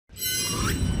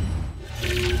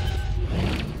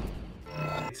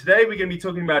Today we're going to be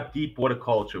talking about deep water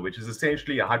culture, which is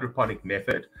essentially a hydroponic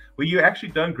method where you actually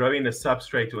don't grow in a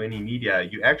substrate or any media.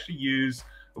 You actually use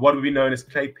what would be known as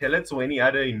clay pellets or any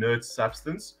other inert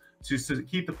substance to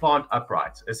keep the plant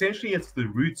upright. Essentially, it's the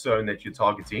root zone that you're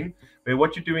targeting, where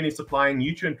what you're doing is supplying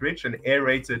nutrient-rich and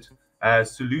aerated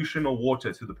solution or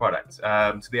water to the product,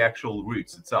 to the actual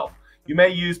roots itself. You may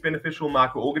use beneficial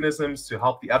microorganisms to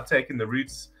help the uptake in the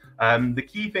roots. The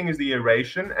key thing is the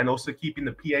aeration and also keeping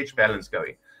the pH balance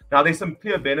going. Now, there's some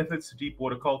clear benefits to deep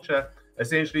water culture.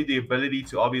 Essentially, the ability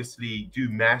to obviously do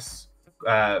mass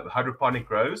hydroponic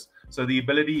grows. So the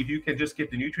ability, if you can just get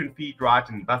the nutrient feed right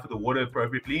and buffer the water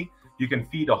appropriately, you can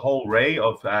feed a whole array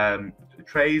of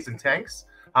trays and tanks.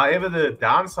 However, the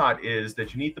downside is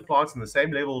that you need the plants in the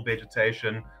same level of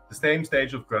vegetation, the same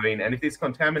stage of growing, and if there's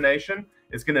contamination,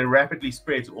 it's going to rapidly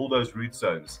spread to all those root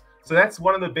zones. So that's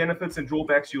one of the benefits and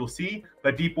drawbacks you'll see,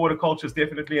 but deep water culture is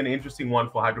definitely an interesting one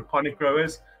for hydroponic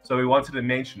growers, so we wanted to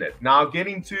mention it. Now,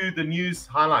 getting to the news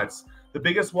highlights. The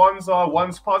biggest ones are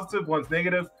one's positive, one's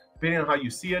negative, depending on how you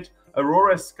see it.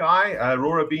 Aurora Sky,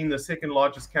 Aurora being the second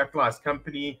largest capitalized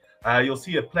company. You'll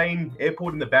see a plane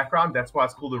airport in the background. That's why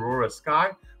it's called Aurora Sky.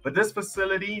 But this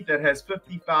facility that has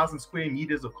 50,000 square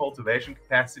meters of cultivation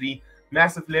capacity,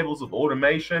 massive levels of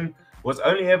automation, was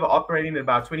only ever operating at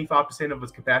about 25% of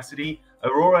its capacity.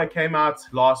 Aurora came out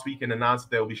last week and announced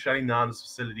that they'll be shutting down this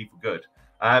facility for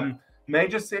good.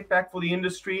 Major setback for the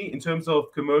industry in terms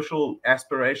of commercial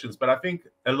aspirations, but I think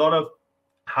a lot of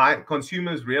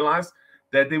consumers realized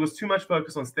that there was too much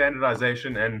focus on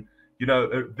standardization and, you know,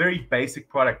 a very basic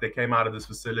product that came out of this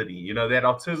facility. You know, that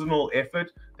artisanal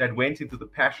effort that went into the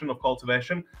passion of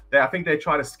cultivation, I think they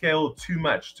try to scale too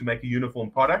much to make a uniform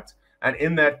product. And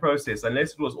in that process,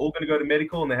 unless it was all going to go to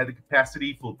medical and they had the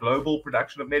capacity for global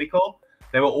production of medical,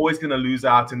 they were always going to lose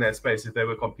out in that space if they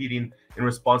were competing in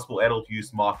responsible adult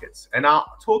use markets. And now,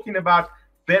 talking about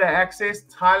better access,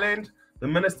 Thailand, the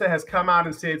minister has come out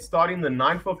and said starting the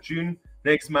 9th of June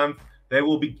next month, they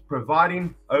will be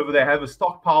providing they have a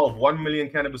stockpile of 1 million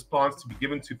cannabis plants to be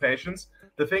given to patients.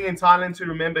 The thing in Thailand to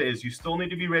remember is you still need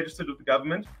to be registered with the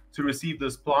government to receive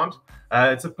this plant.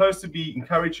 It's supposed to be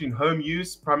encouraging home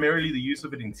use, primarily the use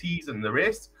of it in teas and the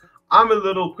rest. I'm a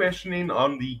little questioning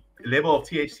on the level of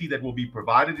THC that will be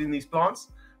provided in these plants.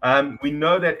 We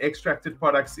know that extracted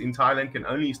products in Thailand can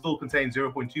only still contain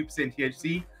 0.2%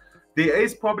 THC. There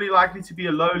is probably likely to be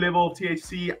a low level of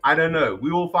THC. I don't know. We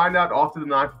will find out after the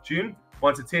 9th of June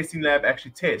once a testing lab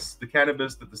actually tests the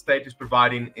cannabis that the state is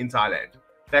providing in Thailand.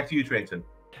 Back to you, Trenton.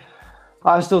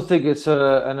 I still think it's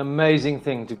an amazing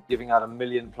thing to be giving out 1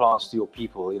 million plants to your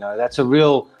people. You know, that's a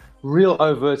real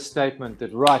overt statement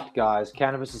that, right, guys,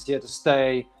 cannabis is here to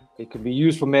stay. It can be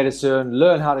used for medicine.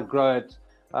 Learn how to grow it.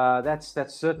 That's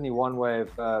certainly one way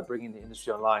of bringing the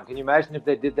industry online. Can you imagine if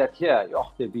they did that here?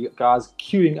 Oh, there'd be guys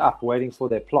queuing up waiting for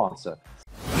their plants. So.